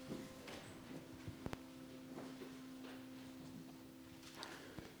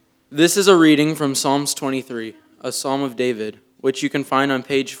This is a reading from Psalms 23, a psalm of David, which you can find on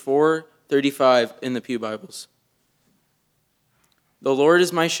page 435 in the Pew Bibles. The Lord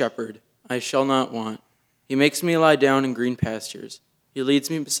is my shepherd, I shall not want. He makes me lie down in green pastures. He leads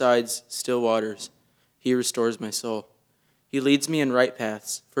me beside still waters. He restores my soul. He leads me in right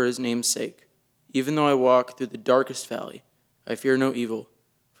paths for his name's sake. Even though I walk through the darkest valley, I fear no evil,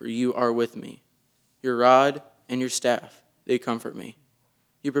 for you are with me. Your rod and your staff, they comfort me.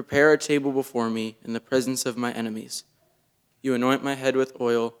 You prepare a table before me in the presence of my enemies. You anoint my head with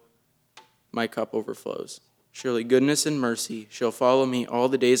oil, my cup overflows. Surely goodness and mercy shall follow me all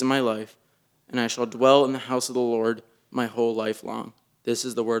the days of my life, and I shall dwell in the house of the Lord my whole life long. This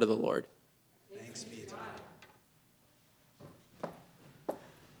is the word of the Lord. Thanks be to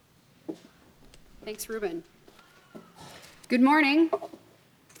God. Thanks, Reuben. Good morning.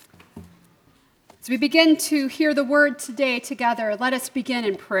 As we begin to hear the word today together, let us begin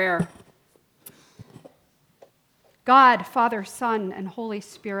in prayer. God, Father, Son, and Holy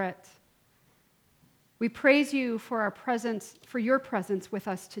Spirit, we praise you for our presence, for your presence with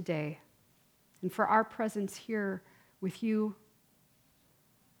us today, and for our presence here with you.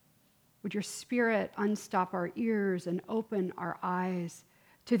 Would your Spirit unstop our ears and open our eyes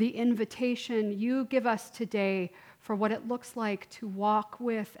to the invitation you give us today for what it looks like to walk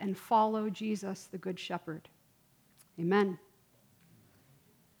with and follow Jesus, the Good Shepherd. Amen.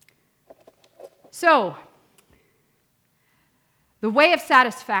 So, the way of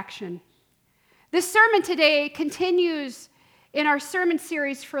satisfaction. This sermon today continues in our sermon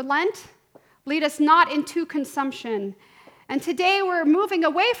series for Lent, Lead Us Not Into Consumption. And today we're moving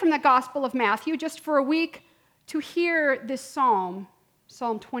away from the Gospel of Matthew just for a week to hear this psalm,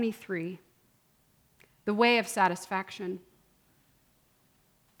 Psalm 23, the way of satisfaction.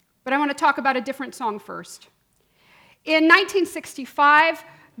 But I want to talk about a different song first. In 1965,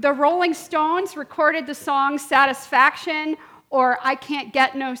 the Rolling Stones recorded the song Satisfaction, or I Can't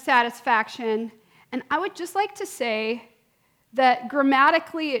Get No Satisfaction. And I would just like to say that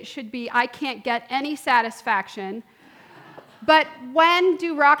grammatically it should be I can't get any satisfaction. But when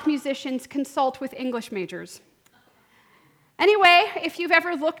do rock musicians consult with English majors? Anyway, if you've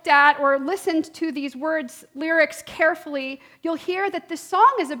ever looked at or listened to these lyrics carefully, you'll hear that this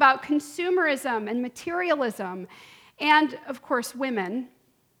song is about consumerism and materialism, and, of course, women.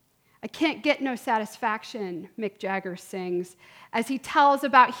 I can't get no satisfaction, Mick Jagger sings, as he tells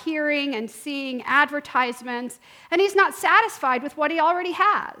about hearing and seeing advertisements, and he's not satisfied with what he already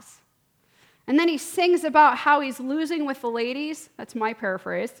has. And then he sings about how he's losing with the ladies. That's my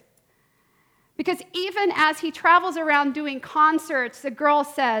paraphrase. Because even as he travels around doing concerts, the girl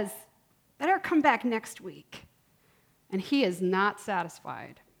says, better come back next week. And he is not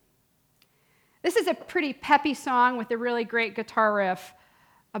satisfied. This is a pretty peppy song with a really great guitar riff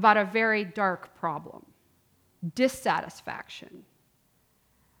about a very dark problem, dissatisfaction.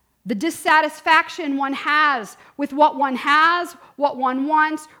 The dissatisfaction one has with what one has, what one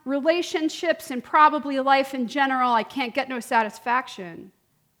wants, relationships, and probably life in general. I can't get no satisfaction.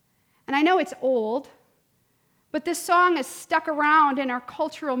 And I know it's old, but this song is stuck around in our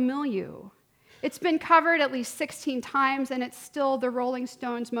cultural milieu. It's been covered at least 16 times, and it's still the Rolling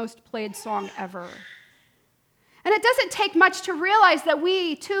Stones' most played song ever. And it doesn't take much to realize that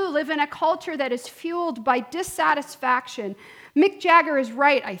we, too, live in a culture that is fueled by dissatisfaction. Mick Jagger is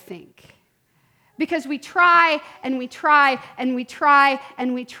right, I think. Because we try, and we try, and we try,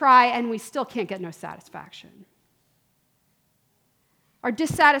 and we try, and we still can't get no satisfaction. Our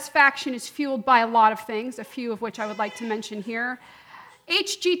dissatisfaction is fueled by a lot of things, a few of which I would like to mention here.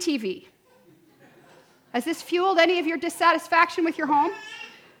 HGTV. Has this fueled any of your dissatisfaction with your home?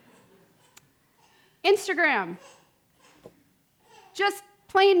 Instagram. Just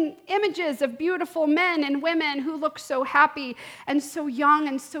plain images of beautiful men and women who look so happy and so young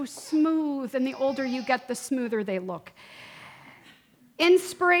and so smooth, and the older you get, the smoother they look.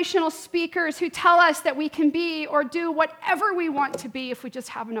 Inspirational speakers who tell us that we can be or do whatever we want to be if we just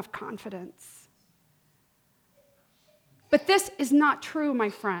have enough confidence. But this is not true,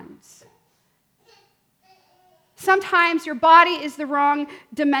 my friends. Sometimes your body is the wrong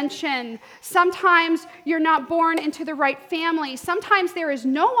dimension. Sometimes you're not born into the right family. Sometimes there is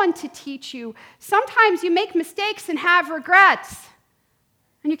no one to teach you. Sometimes you make mistakes and have regrets,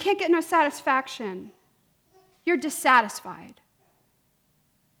 and you can't get no satisfaction. You're dissatisfied.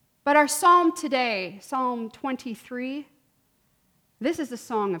 But our psalm today, Psalm 23, this is a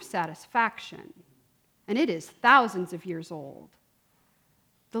song of satisfaction, and it is thousands of years old.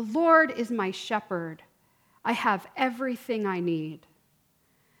 The Lord is my shepherd. I have everything I need.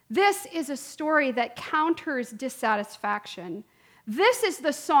 This is a story that counters dissatisfaction. This is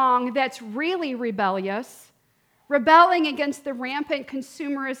the song that's really rebellious, rebelling against the rampant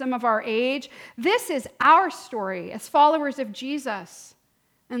consumerism of our age. This is our story as followers of Jesus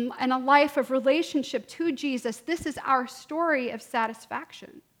and a life of relationship to Jesus. This is our story of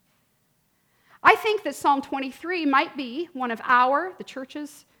satisfaction. I think that Psalm 23 might be one of the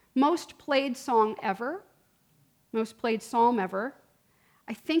church's, most played song ever, most played psalm ever.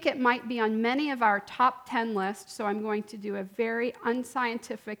 I think it might be on many of our top 10 lists, so I'm going to do a very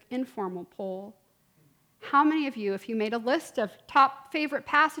unscientific, informal poll. How many of you, if you made a list of top favorite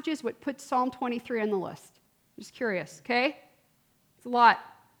passages, would put Psalm 23 on the list? I'm just curious, okay? It's a lot.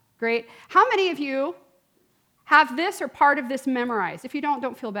 Great. How many of you have this or part of this memorized? If you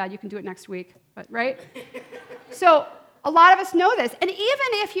don't feel bad. You can do it next week, but right? So a lot of us know this. And even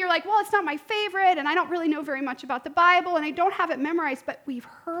if you're like, well, it's not my favorite, and I don't really know very much about the Bible, and I don't have it memorized, but we've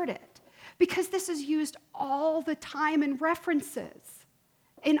heard it. Because this is used all the time in references.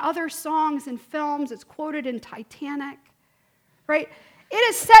 In other songs and films, it's quoted in Titanic, right? It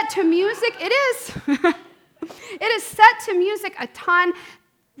is set to music. It is. It is set to music a ton.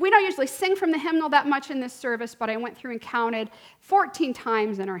 We don't usually sing from the hymnal that much in this service, but I went through and counted 14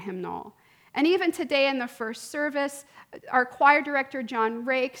 times in our hymnal. And even today in the first service, our choir director, John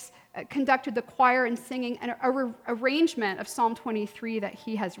Rakes, conducted the choir in singing an arrangement of Psalm 23 that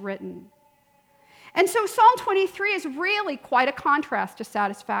he has written. And so Psalm 23 is really quite a contrast to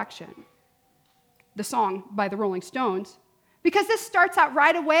Satisfaction, the song by the Rolling Stones, because this starts out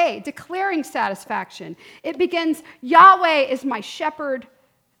right away declaring satisfaction. It begins, Yahweh is my shepherd.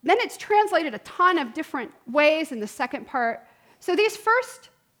 Then it's translated a ton of different ways in the second part. So these first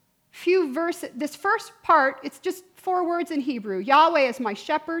few verses, this first part, it's just 4 words in Hebrew. Yahweh is my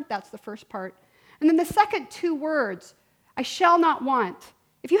shepherd, that's the first part. And then the second 2 words, I shall not want.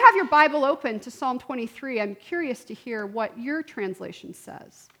 If you have your Bible open to Psalm 23, I'm curious to hear what your translation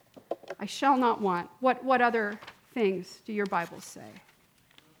says. I shall not want. What other things do your Bibles say?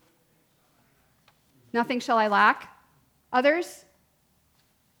 Nothing shall I lack. Others?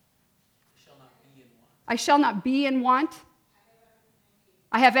 I shall not be in want.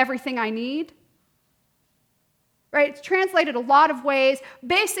 I have everything I need. Right? It's translated a lot of ways.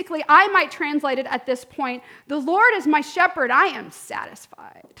 Basically, I might translate it at this point, the Lord is my shepherd, I am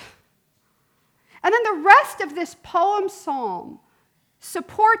satisfied. And then the rest of this poem psalm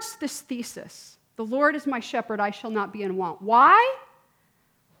supports this thesis. The Lord is my shepherd, I shall not be in want. Why?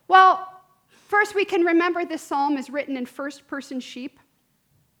 Well, first we can remember this psalm is written in first-person sheep.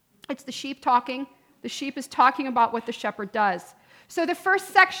 It's the sheep talking. The sheep is talking about what the shepherd does. So the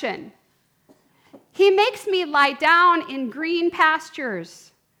first section, he makes me lie down in green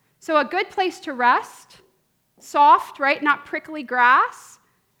pastures. So a good place to rest, soft, right, not prickly grass,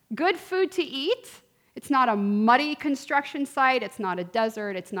 good food to eat. It's not a muddy construction site, it's not a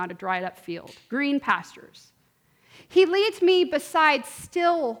desert, it's not a dried up field. Green pastures. He leads me beside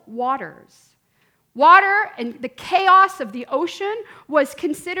still waters. Water and the chaos of the ocean was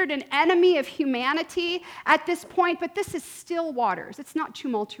considered an enemy of humanity at this point, but this is still waters. It's not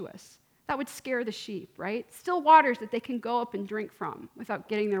tumultuous. That would scare the sheep, right? Still waters that they can go up and drink from without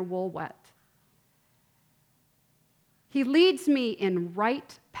getting their wool wet. He leads me in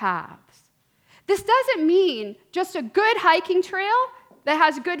right paths. This doesn't mean just a good hiking trail that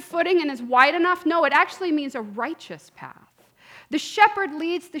has good footing and is wide enough. No, it actually means a righteous path. The shepherd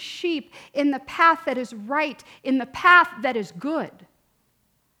leads the sheep in the path that is right, in the path that is good.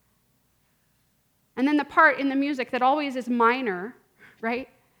 And then the part in the music that always is minor, right?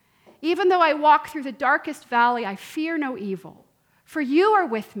 Even though I walk through the darkest valley, I fear no evil. For you are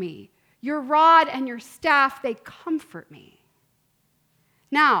with me. Your rod and your staff, they comfort me.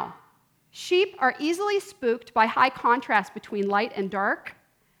 Now, sheep are easily spooked by high contrast between light and dark,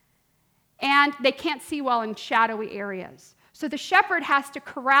 and they can't see well in shadowy areas. So the shepherd has to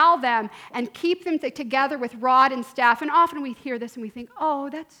corral them and keep them together with rod and staff. And often we hear this and we think, oh,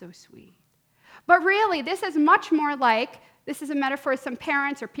 that's so sweet. But really, this is much more like, this is a metaphor some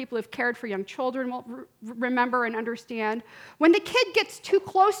parents or people who've cared for young children will remember and understand. When the kid gets too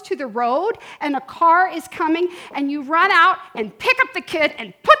close to the road and a car is coming and you run out and pick up the kid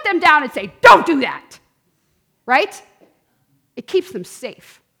and put them down and say, don't do that, right? It keeps them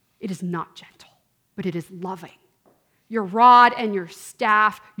safe. It is not gentle, but it is loving. Your rod and your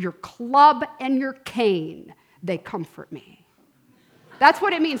staff, your club and your cane, they comfort me. That's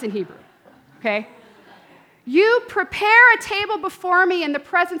what it means in Hebrew, okay? You prepare a table before me in the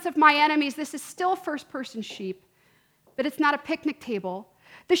presence of my enemies. This is still first-person sheep, but it's not a picnic table.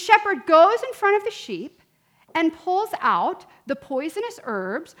 The shepherd goes in front of the sheep and pulls out the poisonous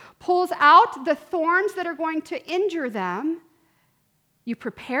herbs, pulls out the thorns that are going to injure them, You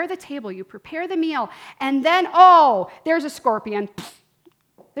prepare the table, you prepare the meal, and then, oh, there's a scorpion,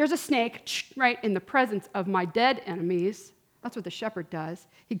 there's a snake, right in the presence of my dead enemies. That's what the shepherd does.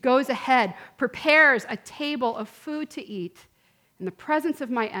 He goes ahead, prepares a table of food to eat in the presence of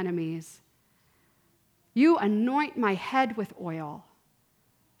my enemies. You anoint my head with oil.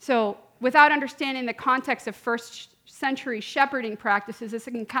 So, without understanding the context of first century shepherding practices, this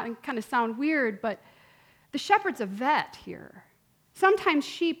can kind of sound weird, but the shepherd's a vet here. Sometimes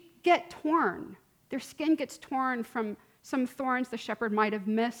sheep get torn. Their skin gets torn from some thorns the shepherd might have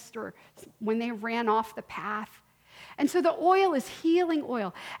missed or when they ran off the path. And so the oil is healing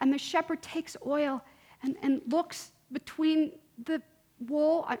oil. And the shepherd takes oil and looks between the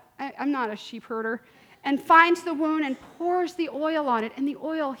wool. I'm not a sheep herder. And finds the wound and pours the oil on it. And the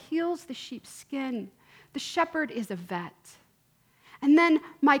oil heals the sheep's skin. The shepherd is a vet. And then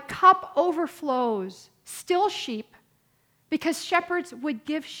my cup overflows, still sheep, because shepherds would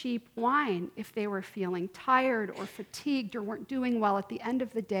give sheep wine if they were feeling tired or fatigued or weren't doing well at the end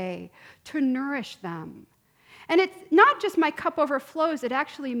of the day to nourish them. And it's not just my cup overflows, it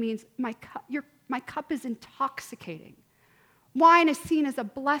actually means my cup is intoxicating. Wine is seen as a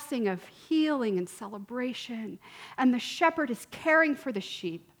blessing of healing and celebration, and the shepherd is caring for the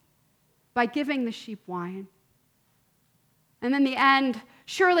sheep by giving the sheep wine. And then the end,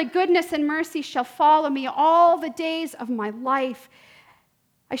 surely goodness and mercy shall follow me all the days of my life.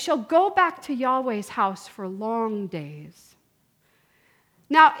 I shall go back to Yahweh's house for long days.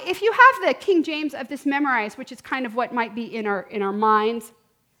 Now, if you have the King James of this memorized, which is kind of what might be in our minds,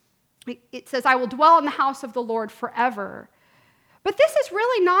 it says, I will dwell in the house of the Lord forever. But this is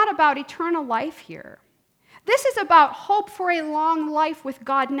really not about eternal life here. This is about hope for a long life with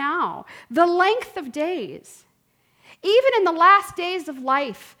God now, the length of days. Even in the last days of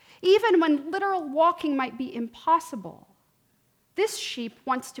life, even when literal walking might be impossible, this sheep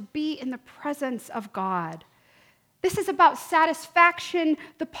wants to be in the presence of God. This is about satisfaction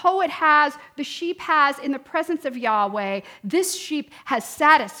the poet has, the sheep has in the presence of Yahweh. This sheep has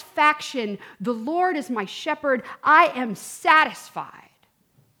satisfaction. The Lord is my shepherd. I am satisfied.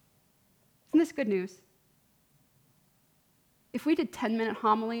 Isn't this good news? If we did 10-minute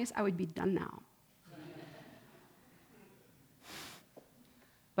homilies, I would be done now.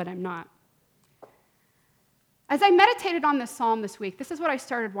 But I'm not. As I meditated on this psalm this week, this is what I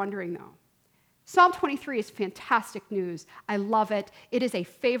started wondering, though. Psalm 23 is fantastic news. I love it. It is a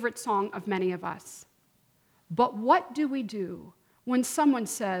favorite song of many of us. But what do we do when someone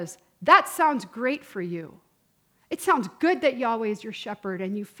says, that sounds great for you? It sounds good that Yahweh is your shepherd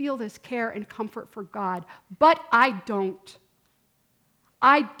and you feel this care and comfort for God, but I don't.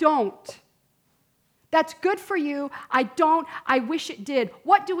 I don't. That's good for you. I don't. I wish it did.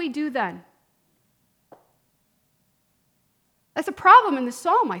 What do we do then? That's a problem in the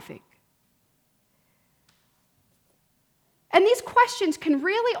psalm, I think. And these questions can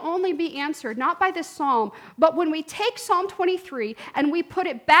really only be answered, not by this psalm, but when we take Psalm 23 and we put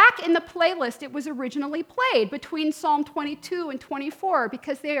it back in the playlist it was originally played between Psalm 22 and 24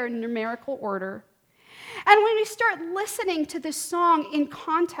 because they are in numerical order. And when we start listening to this song in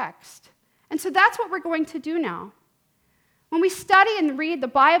context, and so that's what we're going to do now. When we study and read the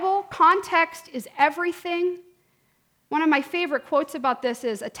Bible, context is everything. One of my favorite quotes about this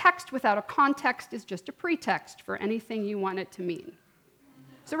is, a text without a context is just a pretext for anything you want it to mean.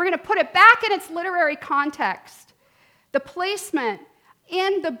 So we're going to put it back in its literary context. The placement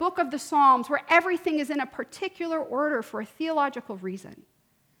in the book of the Psalms where everything is in a particular order for a theological reason.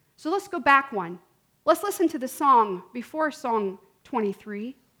 So let's go back one. Let's listen to the song before Psalm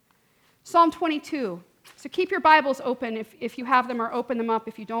 23. Psalm 22. So keep your Bibles open if you have them, or open them up.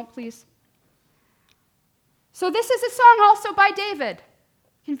 If you don't, please. So this is a song also by David.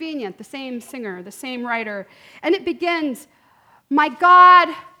 Convenient, the same singer, the same writer. And it begins, my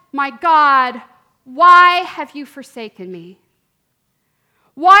God, why have you forsaken me?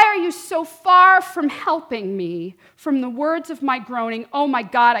 Why are you so far from helping me? From the words of my groaning, oh my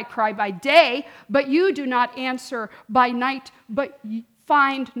God, I cry by day, but you do not answer, by night, but you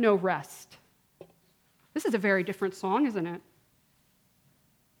find no rest. This is a very different song, isn't it?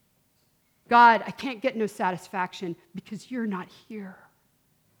 God, I can't get no satisfaction because you're not here.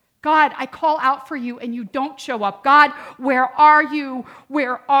 God, I call out for you and you don't show up. God, where are you?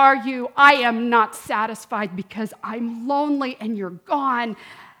 Where are you? I am not satisfied because I'm lonely and you're gone.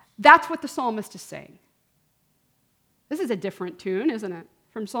 That's what the psalmist is saying. This is a different tune, isn't it,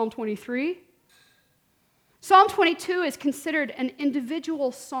 from Psalm 23? Psalm 22 is considered an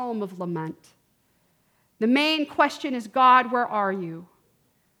individual psalm of lament. The main question is, God, where are you?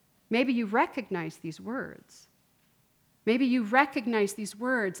 Maybe you recognize these words. Maybe you recognize these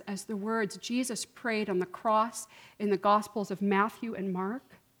words as the words Jesus prayed on the cross in the Gospels of Matthew and Mark.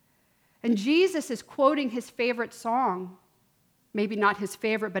 And Jesus is quoting his favorite song. Maybe not his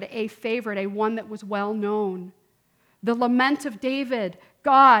favorite, but a one that was well known. The lament of David,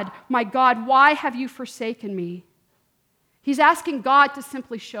 God, my God, why have you forsaken me? He's asking God to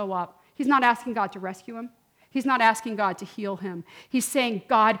simply show up. He's not asking God to rescue him. He's not asking God to heal him. He's saying,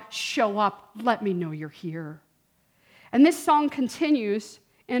 God, show up. Let me know you're here. And this song continues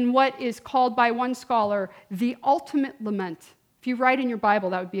in what is called by one scholar the ultimate lament. If you write in your Bible,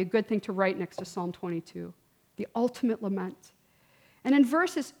 that would be a good thing to write next to Psalm 22. The ultimate lament. And in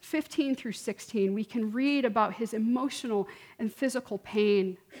verses 15 through 16, we can read about his emotional and physical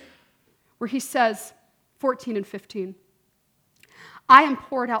pain, where he says, 14 and 15, I am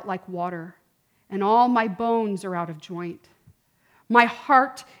poured out like water, and all my bones are out of joint. My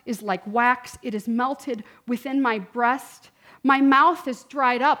heart is like wax, it is melted within my breast. My mouth is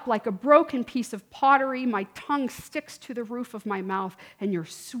dried up like a broken piece of pottery. My tongue sticks to the roof of my mouth, and you're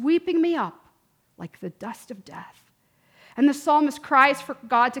sweeping me up like the dust of death. And the psalmist cries for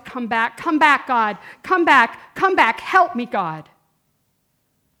God to come back. Come back, God. Come back. Help me, God.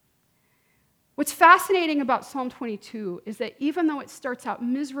 What's fascinating about Psalm 22 is that even though it starts out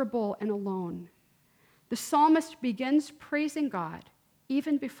miserable and alone, the psalmist begins praising God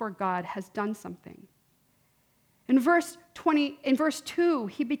even before God has done something. In verse 2,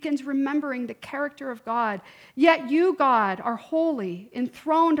 he begins remembering the character of God. Yet you, God, are holy,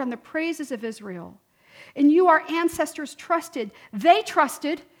 enthroned on the praises of Israel. And you, our ancestors, trusted. They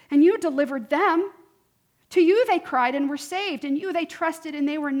trusted, and you delivered them. To you they cried and were saved. And you they trusted, and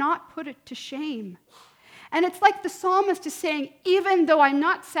they were not put to shame. And it's like the psalmist is saying, even though I'm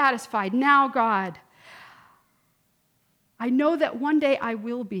not satisfied now, God, I know that one day I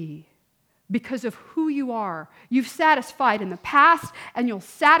will be because of who you are. You've satisfied in the past, and you'll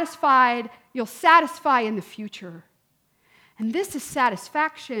satisfy in the future. And this is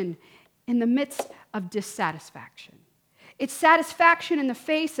satisfaction in the midst of dissatisfaction. It's satisfaction in the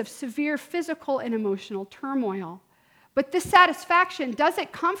face of severe physical and emotional turmoil. But this satisfaction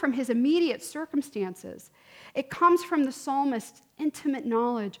doesn't come from his immediate circumstances. It comes from the psalmist's intimate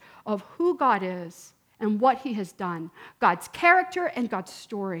knowledge of who God is and what he has done, God's character and God's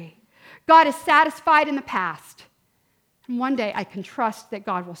story. God is satisfied in the past, and one day I can trust that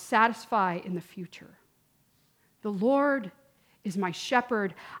God will satisfy in the future. The Lord is my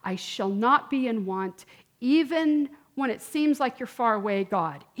shepherd. I shall not be in want, even when it seems like you're far away,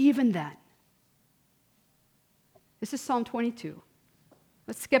 God, even then. This is Psalm 22.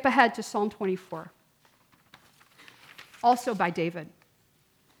 Let's skip ahead to Psalm 24, also by David.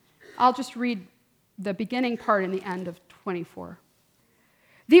 I'll just read the beginning part and the end of 24.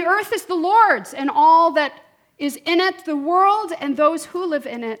 The earth is the Lord's, and all that is in it, the world and those who live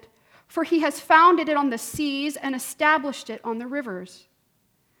in it. For he has founded it on the seas and established it on the rivers.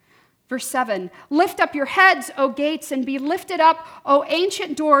 Verse 7, lift up your heads, O gates, and be lifted up, O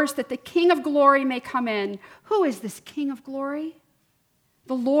ancient doors, that the King of glory may come in. Who is this King of glory?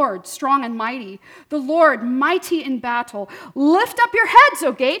 The Lord, strong and mighty. The Lord, mighty in battle. Lift up your heads,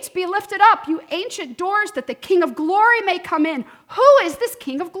 O gates, be lifted up, you ancient doors, that the King of glory may come in. Who is this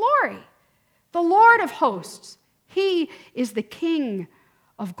King of glory? The Lord of hosts. He is the King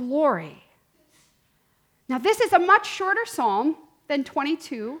of glory. Now, this is a much shorter psalm than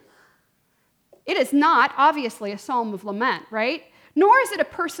 22. It is not, obviously, a psalm of lament, right? Nor is it a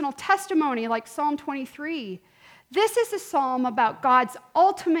personal testimony like Psalm 23. This is a psalm about God's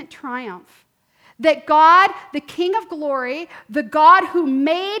ultimate triumph. That God, the King of glory, the God who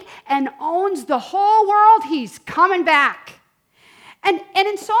made and owns the whole world, he's coming back. And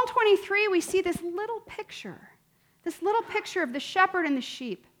in Psalm 23, we see this little picture of the shepherd and the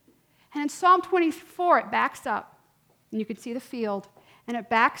sheep. And in Psalm 24, it backs up, and you can see the field, and it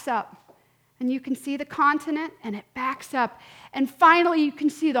backs up, and you can see the continent, and it backs up. And finally, you can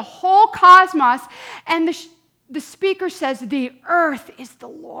see the whole cosmos, and the speaker says, the earth is the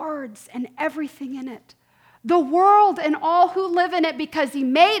Lord's and everything in it. The world and all who live in it, because he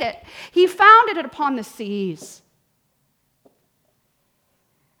made it. He founded it upon the seas.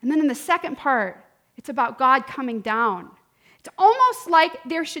 And then in the second part, it's about God coming down. It's almost like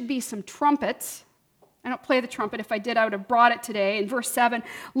there should be some trumpets. I don't play the trumpet. If I did, I would have brought it today. In verse 7,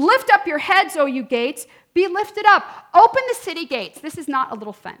 lift up your heads, O you gates. Be lifted up. Open the city gates. This is not a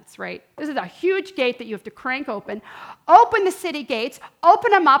little fence, right? This is a huge gate that you have to crank open. Open the city gates. Open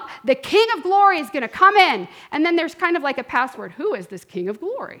them up. The King of glory is going to come in. And then there's kind of like a password. Who is this King of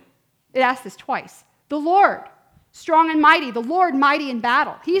glory? It asks this twice. The Lord, strong and mighty. The Lord, mighty in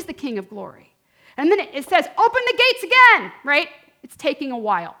battle. He's the King of glory. And then it says, open the gates again, right? It's taking a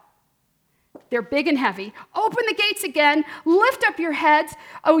while. They're big and heavy. Open the gates again. Lift up your heads,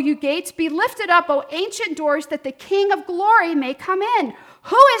 O you gates. Be lifted up, O ancient doors, that the King of glory may come in.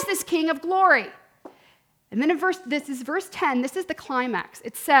 Who is this King of glory? And then this is verse 10. This is the climax.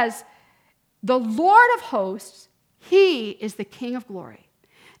 It says, the Lord of hosts, he is the King of glory.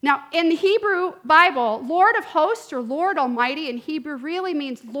 Now, in the Hebrew Bible, Lord of hosts or Lord Almighty in Hebrew really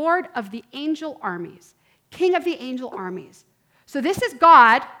means Lord of the angel armies, King of the angel armies. So this is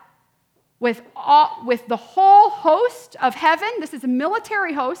God with the whole host of heaven. This is a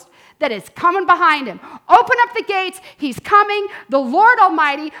military host that is coming behind him. Open up the gates. He's coming. The Lord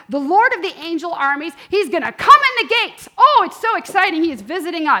Almighty, the Lord of the angel armies. He's going to come in the gates. Oh, it's so exciting. He is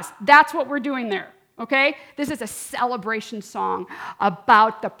visiting us. That's what we're doing there. Okay? This is a celebration song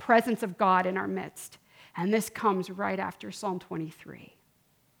about the presence of God in our midst. And this comes right after Psalm 23.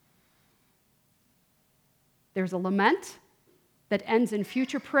 There's a lament that ends in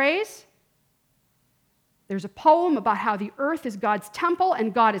future praise. There's a poem about how the earth is God's temple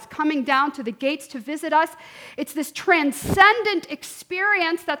and God is coming down to the gates to visit us. It's this transcendent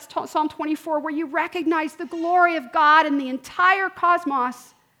experience, that's Psalm 24, where you recognize the glory of God in the entire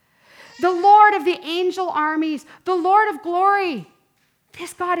cosmos. The Lord of the angel armies, the Lord of glory.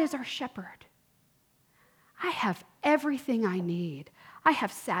 This God is our shepherd. I have everything I need. I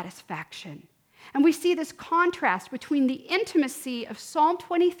have satisfaction. And we see this contrast between the intimacy of Psalm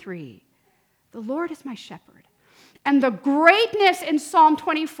 23, the Lord is my shepherd, and the greatness in Psalm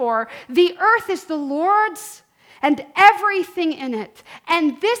 24, the earth is the Lord's and everything in it.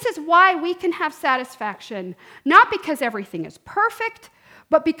 And this is why we can have satisfaction, not because everything is perfect,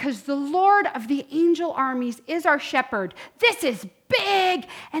 but because the Lord of the angel armies is our shepherd. This is big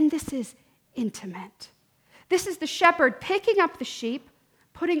and this is intimate. This is the shepherd picking up the sheep,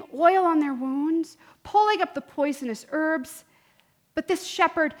 putting oil on their wounds, pulling up the poisonous herbs. But this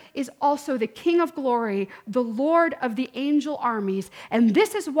shepherd is also the King of glory, the Lord of the angel armies. And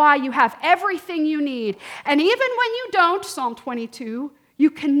this is why you have everything you need. And even when you don't, Psalm 22, you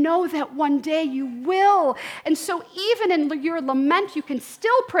can know that one day you will. And so even in your lament, you can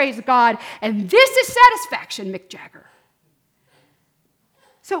still praise God. And this is satisfaction, Mick Jagger.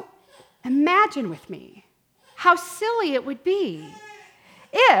 So imagine with me how silly it would be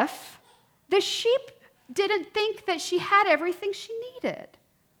if the sheep didn't think that she had everything she needed.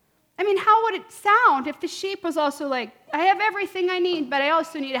 I mean, how would it sound if the sheep was also like, I have everything I need, but I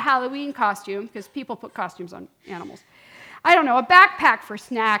also need a Halloween costume, because people put costumes on animals. I don't know, a backpack for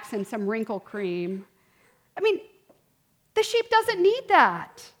snacks and some wrinkle cream. I mean, the sheep doesn't need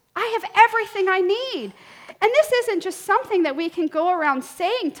that. I have everything I need. And this isn't just something that we can go around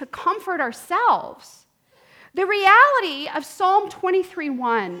saying to comfort ourselves. The reality of Psalm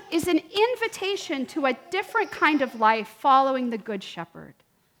 23:1 is an invitation to a different kind of life following the Good Shepherd.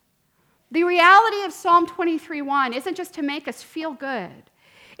 The reality of Psalm 23:1 isn't just to make us feel good.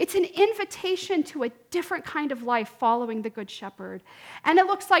 It's an invitation to a different kind of life following the Good Shepherd. And it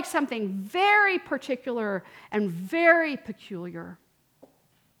looks like something very particular and very peculiar.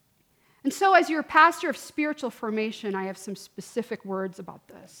 And so, as your pastor of spiritual formation, I have some specific words about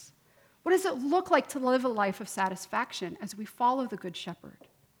this. What does it look like to live a life of satisfaction as we follow the Good Shepherd?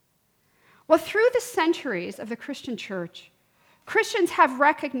 Well, through the centuries of the Christian church, Christians have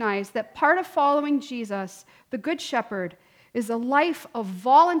recognized that part of following Jesus, the Good Shepherd, is a life of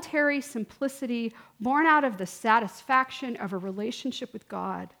voluntary simplicity born out of the satisfaction of a relationship with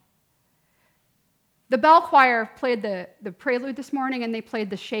God. The Bell Choir played the prelude this morning, and they played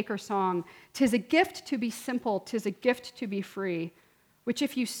the Shaker song, "'Tis a gift to be simple, 'tis a gift to be free," which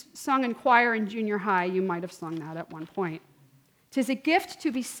if you sung in choir in junior high, you might have sung that at one point. 'Tis a gift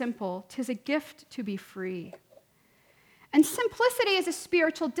to be simple, 'tis a gift to be free. And simplicity is a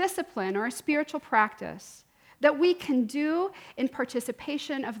spiritual discipline or a spiritual practice that we can do in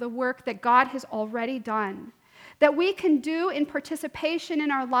participation of the work that God has already done, that we can do in participation in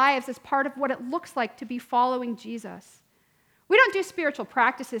our lives as part of what it looks like to be following Jesus. We don't do spiritual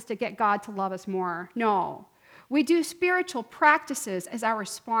practices to get God to love us more. No. We do spiritual practices as our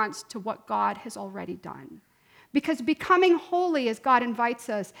response to what God has already done. Because becoming holy, as God invites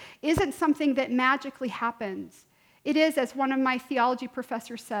us, isn't something that magically happens. It is, as one of my theology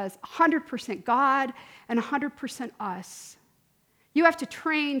professors says, 100% God and 100% us. You have to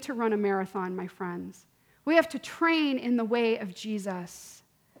train to run a marathon, my friends. We have to train in the way of Jesus.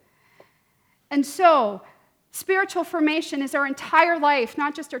 And so, spiritual formation is our entire life,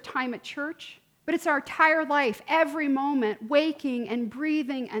 not just our time at church, but it's our entire life, every moment, waking and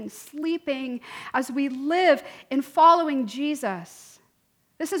breathing and sleeping as we live in following Jesus.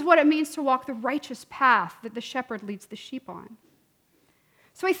 This is what it means to walk the righteous path that the shepherd leads the sheep on.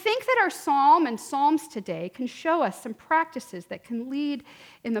 So I think that our psalm and psalms today can show us some practices that can lead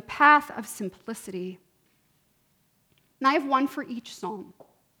in the path of simplicity. And I have one for each psalm.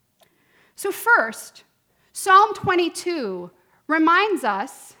 So first, Psalm 22 reminds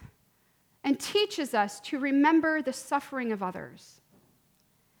us and teaches us to remember the suffering of others.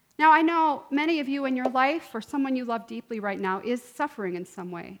 Now, I know many of you in your life or someone you love deeply right now is suffering in some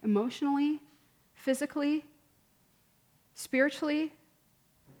way, emotionally, physically, spiritually.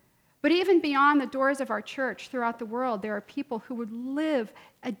 But even beyond the doors of our church throughout the world, there are people who would live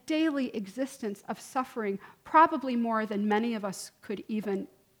a daily existence of suffering, probably more than many of us could even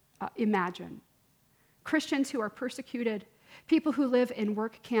imagine. Christians who are persecuted, people who live in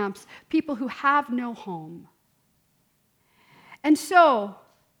work camps, people who have no home. And so,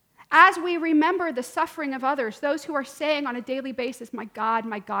 as we remember the suffering of others, those who are saying on a daily basis, my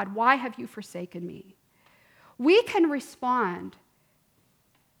God, why have you forsaken me? We can respond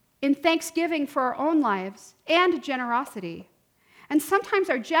in thanksgiving for our own lives and generosity. And sometimes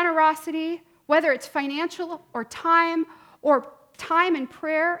our generosity, whether it's financial or time in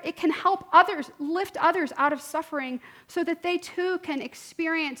prayer, it can help others, lift others out of suffering so that they too can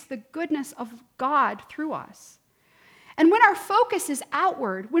experience the goodness of God through us. And when our focus is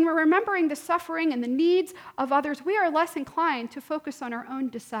outward, when we're remembering the suffering and the needs of others, we are less inclined to focus on our own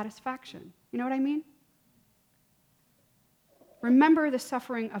dissatisfaction. You know what I mean? Remember the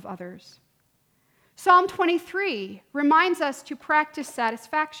suffering of others. Psalm 23 reminds us to practice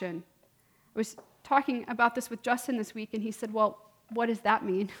satisfaction. I was talking about this with Justin this week, and he said, well, what does that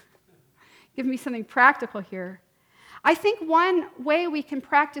mean? Give me something practical here. I think one way we can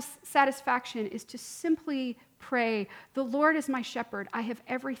practice satisfaction is to simply pray, the Lord is my shepherd, I have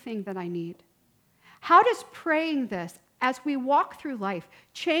everything that I need. How does praying this as we walk through life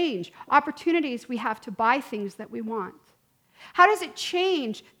change opportunities we have to buy things that we want? How does it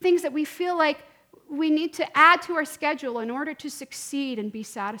change things that we feel like we need to add to our schedule in order to succeed and be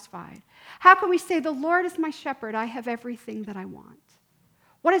satisfied? How can we say, the Lord is my shepherd, I have everything that I want?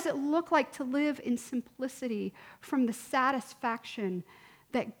 What does it look like to live in simplicity from the satisfaction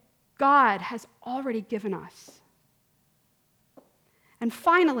that God has already given us? And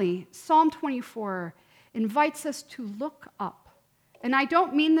finally, Psalm 24 invites us to look up. And I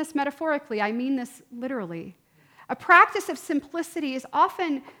don't mean this metaphorically, I mean this literally. A practice of simplicity is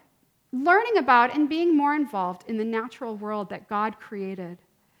often learning about and being more involved in the natural world that God created.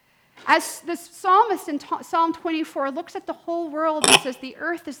 As the psalmist in Psalm 24 looks at the whole world and says, the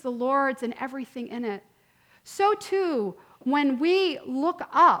earth is the Lord's and everything in it, so too, when we look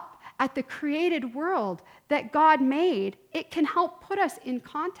up at the created world that God made, it can help put us in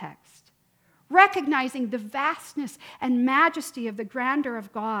context, recognizing the vastness and majesty of the grandeur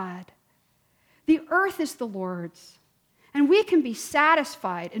of God. The earth is the Lord's, and we can be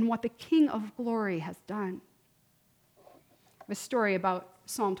satisfied in what the King of Glory has done. I have a story about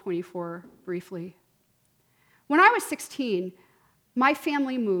Psalm 24 briefly. When I was 16, my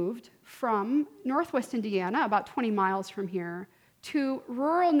family moved from Northwest Indiana, about 20 miles from here, to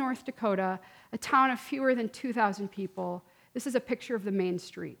rural North Dakota, a town of fewer than 2,000 people. This is a picture of the main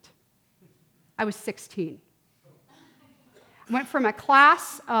street. I was 16. I went from a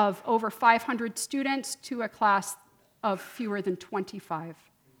class of over 500 students to a class of fewer than 25.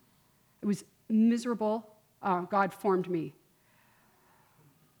 It was miserable. God formed me.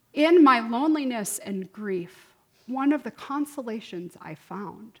 In my loneliness and grief, one of the consolations I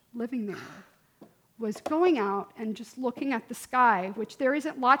found living there was going out and just looking at the sky, which there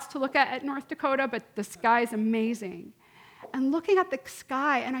isn't lots to look at North Dakota, but the sky is amazing. And looking at the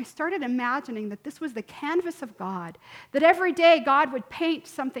sky, and I started imagining that this was the canvas of God, that every day God would paint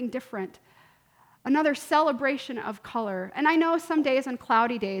something different, another celebration of color. And I know some days on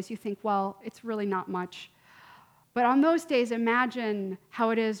cloudy days you think, well, it's really not much. But on those days, imagine how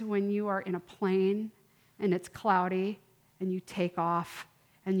it is when you are in a plane and it's cloudy and you take off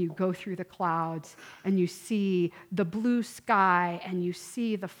and you go through the clouds and you see the blue sky and you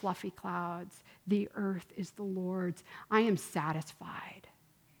see the fluffy clouds. The earth is the Lord's. I am satisfied.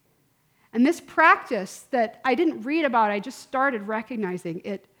 And this practice that I didn't read about, I just started recognizing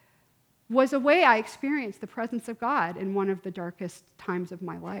it, was a way I experienced the presence of God in one of the darkest times of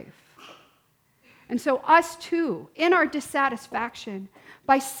my life. And so us too, in our dissatisfaction,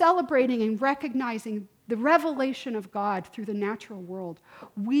 by celebrating and recognizing the revelation of God through the natural world,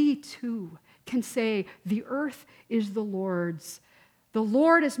 we too can say, the earth is the Lord's. The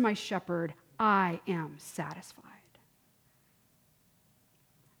Lord is my shepherd. I am satisfied.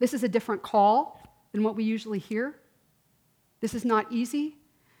 This is a different call than what we usually hear. This is not easy.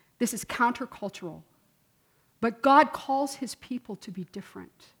 This is countercultural. But God calls his people to be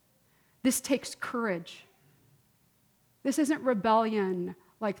different. This takes courage. This isn't rebellion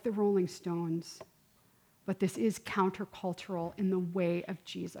like the Rolling Stones, but this is countercultural in the way of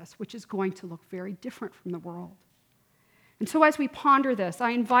Jesus, which is going to look very different from the world. And so as we ponder this,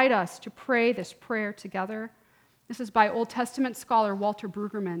 I invite us to pray this prayer together. This is by Old Testament scholar Walter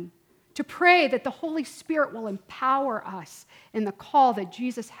Brueggemann, to pray that the Holy Spirit will empower us in the call that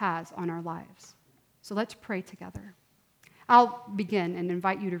Jesus has on our lives. So let's pray together. I'll begin and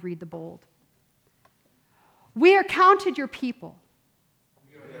invite you to read the bold. We are counted your people.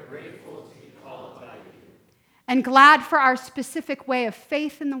 We are grateful to be called by you. And glad for our specific way of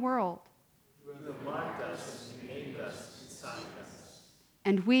faith in the world. You have marked us and named us inside us.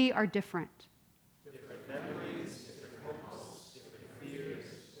 And we are different. Different memories, different hopes, different fears,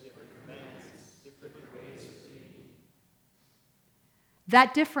 different commands, different ways of being.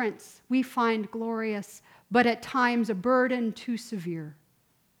 That difference we find glorious, but at times a burden too severe.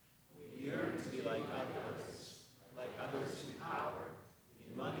 We yearn to be like others in power,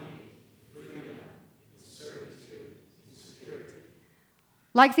 in money, in freedom, in servitude, in security.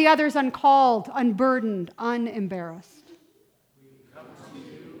 Like the others uncalled, unburdened, unembarrassed. We come to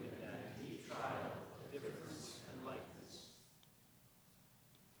you in that deep trial of difference and likeness.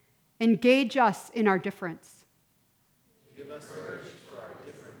 Engage us in our difference. Give us courage for our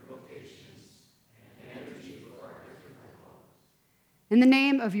different vocations and energy for our different calls. In the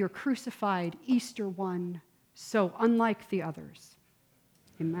name of your crucified Easter one, so unlike the others.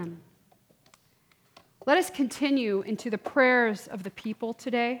 Amen. Let us continue into the prayers of the people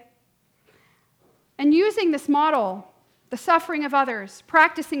today. And using this model, the suffering of others,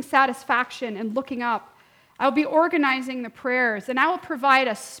 practicing satisfaction and looking up, I'll be organizing the prayers, and I will provide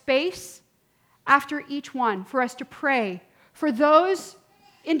a space after each one for us to pray for those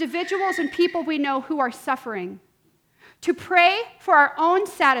individuals and people we know who are suffering, to pray for our own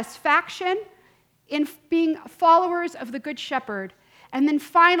satisfaction in being followers of the Good Shepherd, and then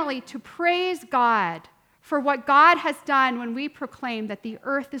finally to praise God for what God has done when we proclaim that the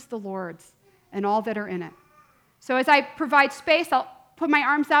earth is the Lord's and all that are in it. So as I provide space, I'll put my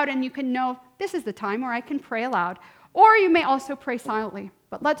arms out and you can know this is the time where I can pray aloud. Or you may also pray silently,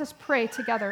 but let us pray together.